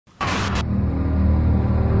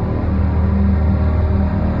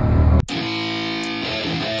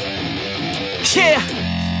Yeah,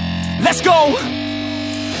 let's go.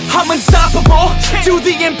 I'm unstoppable, do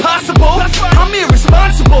the impossible. I'm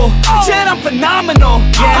irresponsible, yet I'm phenomenal.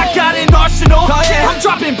 I got an arsenal, I'm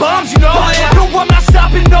dropping bombs, you know. No, I'm not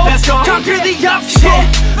stopping, no. Conquer the obstacle.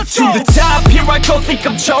 To the top, here I go, think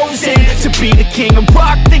I'm chosen to be the king of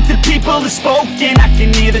rock, think the people have spoken. I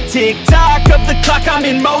can hear the tick-tock of the clock, I'm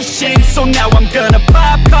in motion. So now I'm gonna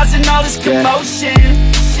pop, causing all this commotion.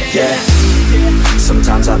 Yeah,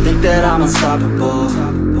 sometimes I think that I'm unstoppable.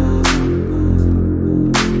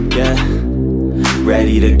 Yeah,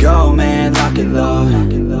 ready to go, man, lock and load.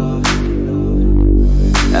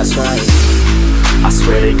 That's right, I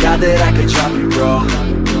swear to God that I could drop you, bro.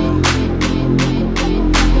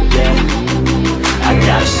 Yeah, I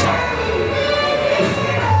got a shot.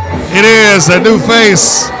 It is a new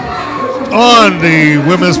face on the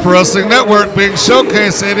Women's Pro Wrestling Network being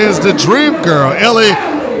showcased. It is the Dreamgirl Ellie.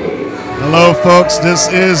 Hello, folks. This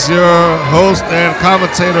is your host and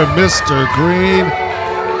commentator, Mr. Green.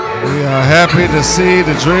 We are happy to see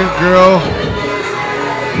the Dream Girl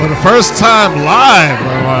for the first time live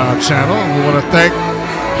on our channel. We want to thank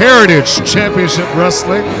Heritage Championship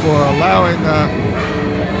Wrestling for allowing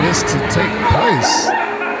this to take place.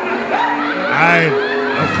 I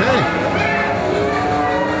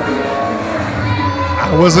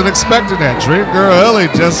wasn't expecting that. Dream Girl Ellie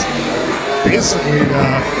just basically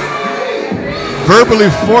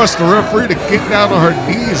verbally forced the referee to get down on her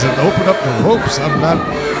knees and open up the ropes.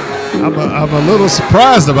 I'm a little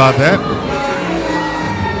surprised about that.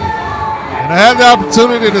 And I had the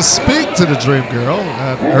opportunity to speak to the Dream Girl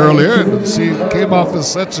earlier, and she came off as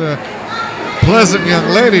such a pleasant young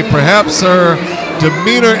lady. Perhaps her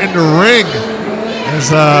demeanor in the ring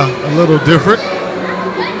is a little different.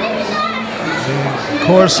 And of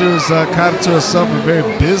course, she was kind of to herself and very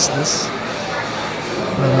business.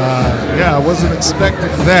 But yeah, I wasn't expecting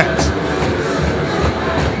that.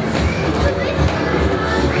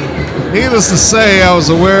 Needless to say, I was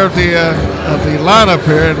aware of the lineup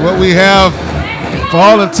here, and what we have, for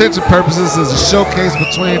all intents and purposes, is a showcase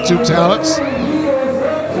between two talents,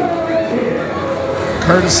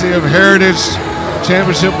 courtesy of Heritage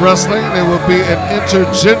Championship Wrestling. There will be an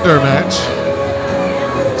intergender match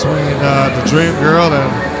between the Dream Girl and I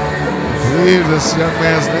believe this young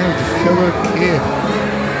man's name is the Killer Kid.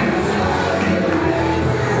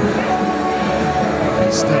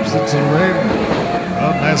 He steps into the ring.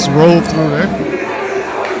 Oh, nice roll through there.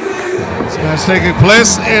 This match taking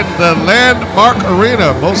place in the Landmark Arena,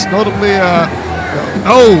 most notably,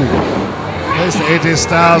 place that AJ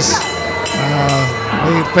Styles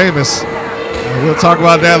made famous. We'll talk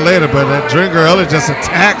about that later, but that Dream Girl Ellie just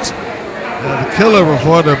attacked the Killer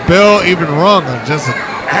before the bell even rung, and just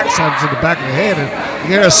attacked him to the back of the head, and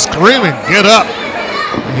you hear her screaming, "Get up!"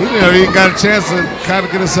 And he never even got a chance to kind of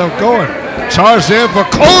get himself going. Charged in for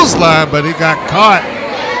clothesline, but he got caught.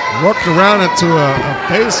 Worked around into a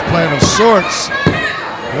face plant of sorts.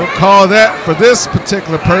 We'll call that, for this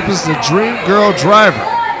particular purpose, the Dream Girl Driver.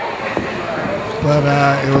 But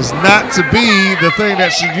it was not to be the thing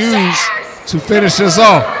that she used to finish this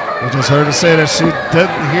off. We just heard her say that she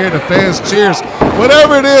doesn't hear the fans' cheers.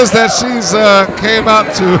 Whatever it is that she's came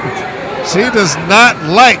out to, she does not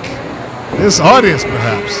like this audience,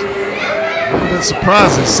 perhaps. A little bit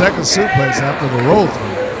surprising. Second suplex after the roll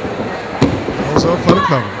through. Goes up for the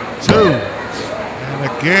cover. Two. And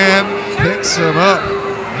again, picks him up.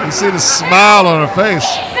 You see the smile on her face.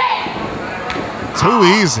 Too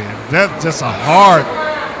easy. That's just a hard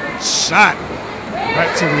shot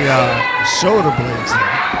right to the shoulder blades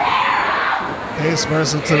there. Face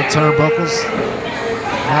first into the turnbuckles.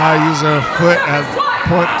 Now using her foot as a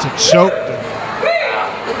point to choke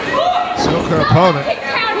her opponent.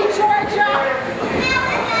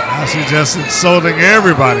 Now she's just insulting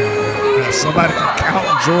everybody. Somebody can count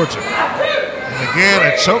in Georgia. And again, a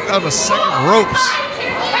choke on the second ropes.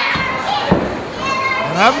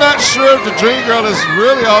 And I'm not sure if the Dream Girl is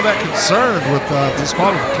really all that concerned with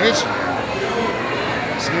disqualification.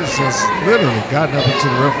 She's just literally gotten up into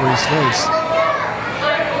the referee's face.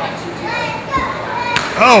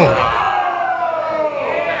 Oh!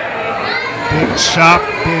 Big chop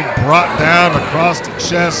being brought down across the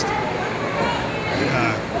chest.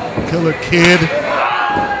 Killer Kid.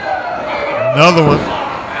 Another one. A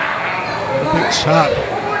big chop.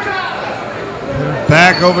 Put him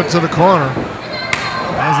back over to the corner.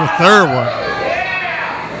 That's the third one.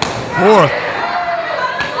 Fourth.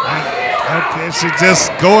 Okay, she's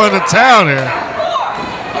just going to town here.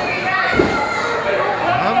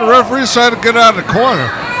 And the referee's trying to get out of the corner.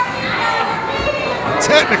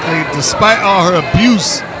 Technically, despite all her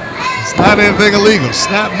abuse, It's not anything illegal.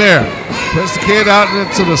 Snapmare. Puts the kid out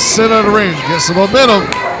into the center of the ring. Gets some momentum.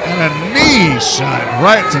 And a knee shot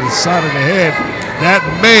right to the side of the head. That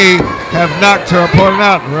may have knocked her opponent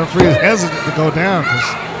out. The referee is hesitant to go down.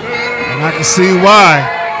 And I can see why.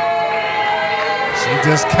 She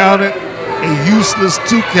just counted a useless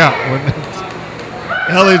 2 count when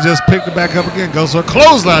Ellie just picked it back up again. Goes for a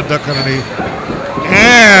clothesline duck underneath.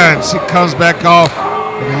 And she comes back off.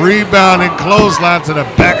 Rebounding clothesline to the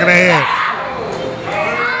back of the head.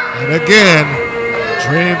 And again,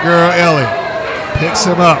 Dreamgirl Ellie picks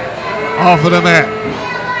him up off of the mat.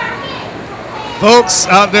 Folks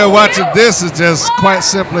out there watching, this is just quite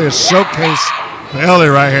simply a showcase for Ellie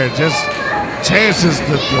right here. Just changes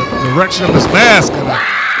the direction of his mask. And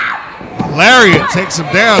a lariat takes him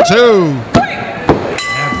down too.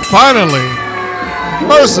 And finally,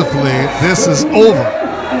 mercifully, this is over.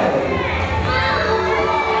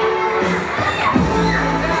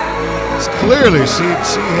 Clearly, she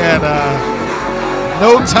had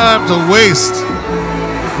no time to waste.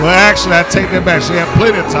 Well, actually, I take that back. She had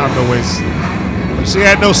plenty of time to waste. But she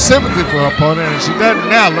had no sympathy for her opponent, and she doesn't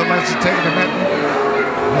now. Look like she's taking the back.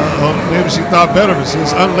 Maybe she thought better, but she was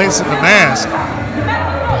unlacing the mask.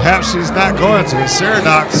 Perhaps she's not going to.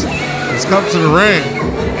 Ceradox has come to the ring.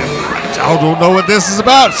 I don't know what this is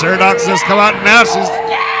about. Ceradox has come out, and now she's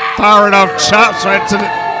firing off chops right to the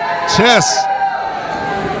chest.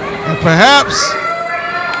 And perhaps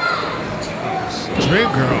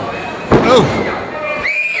Dreamgirl, no,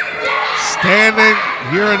 standing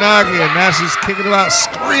Uranagi, and now she's kicking him out,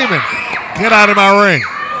 screaming, "Get out of my ring!"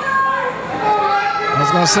 I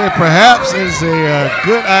was gonna say perhaps it's a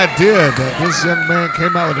good idea that this young man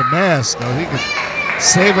came out with a mask so he could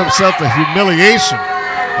save himself the humiliation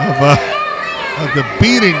of the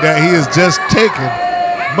beating that he has just taken,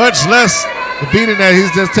 much less the beating that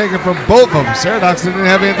he's just taken from both of them. Ceradox didn't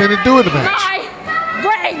have anything to do with the match.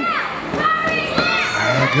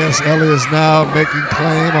 I guess Ellie is now making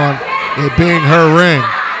claim on it being her ring.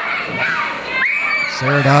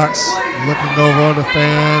 Ceradox looking over on the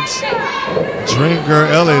fans.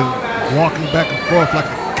 Dreamgirl Ellie walking back and forth like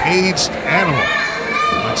a caged animal.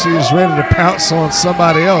 Like she was ready to pounce on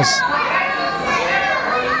somebody else.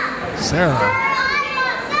 Sarah.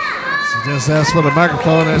 Just asked for the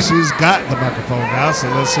microphone, and she's got the microphone now, so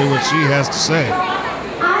let's see what she has to say. I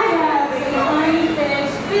have some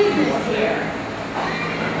unfinished business here.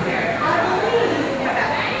 I believe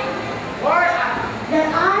that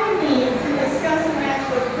I need to discuss a match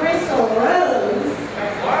with Crystal Rose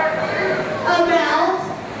about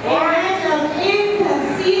a match of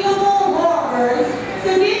inconceivable horrors. So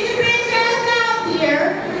get your bitch ass out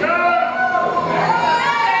here.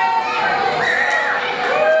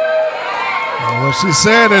 What she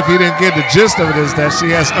said, if you didn't get the gist of it, is that she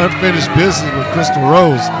has unfinished business with Crystal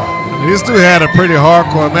Rose. These two had a pretty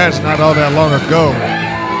hardcore match not all that long ago,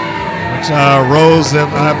 which Rose,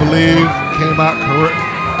 I believe, came out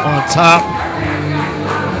on top.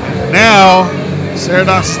 And now,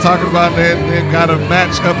 Ceradox is talking about they've got a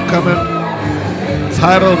match upcoming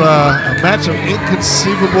titled A Match of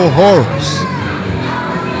Inconceivable Horrors.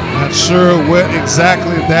 Not sure what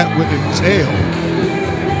exactly that would entail.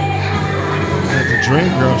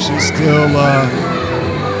 Dreamgirl, she's still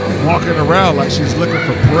walking around like she's looking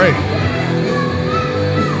for prey.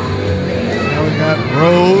 Now we got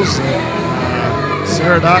Rose and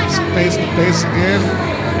Ceradox face to face again.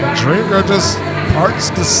 And Dreamgirl just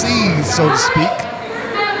parts the seas, so to speak.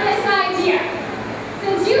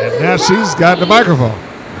 And now she's got the microphone.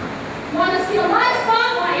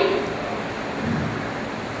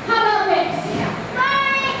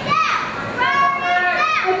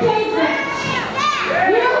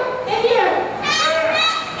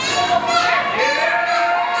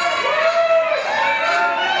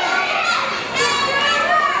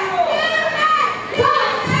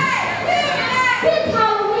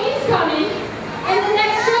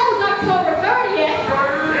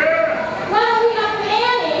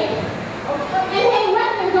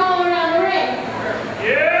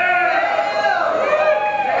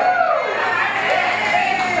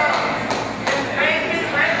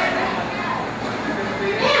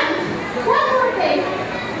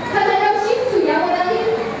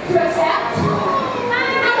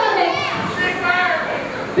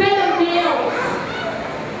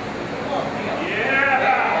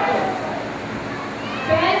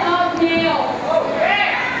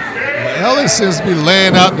 Ellie seems to be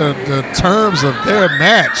laying out the terms of their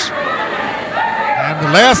match. And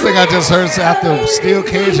the last thing I just heard is after steel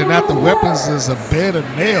cage and after weapons is a bed of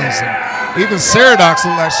nails. And even Ceradox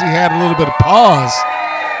looked like she had a little bit of pause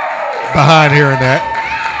behind hearing that.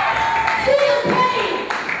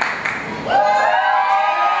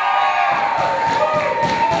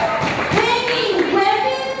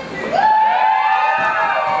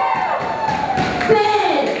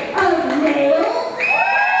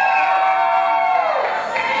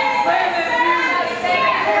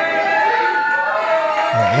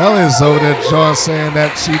 Ellie's over there, John, saying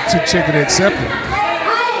that she's too chicken to accept it.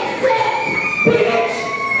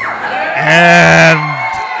 And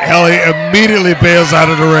Ellie immediately bails out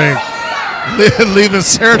of the ring, leaving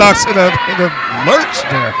Ceradox in a lurch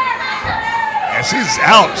there. And she's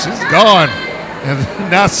out. She's gone. And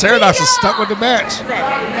now Ceradox is stuck with the match.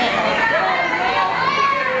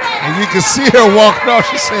 And you can see her walking off.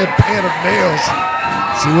 She's saying pan of nails.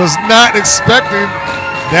 She was not expecting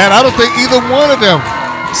that. I don't think either one of them,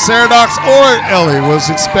 Ceradox or Ellie, was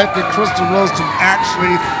expecting Crystal Rose to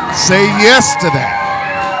actually say yes to that.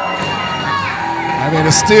 I mean,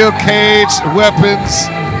 a steel cage, weapons,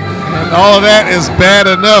 and all of that is bad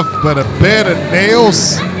enough, but a bed of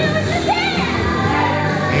nails,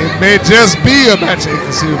 it may just be a match of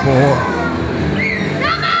inconceivable horror.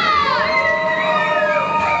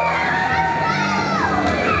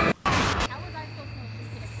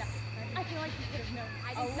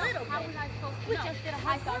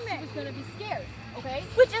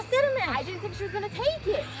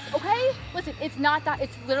 It's not that,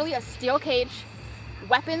 it's literally a steel cage,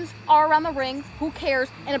 weapons are around the ring, who cares,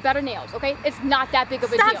 and a bed of nails, okay? It's not that big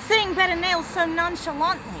of a deal. Stop saying bed of nails so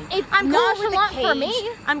nonchalantly. It's I'm nonchalant cool for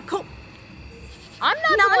me. I'm cool. I'm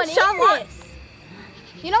not the one in this.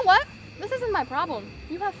 You know what? This isn't my problem.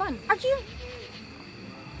 You have fun. Are you?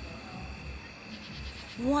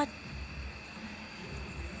 What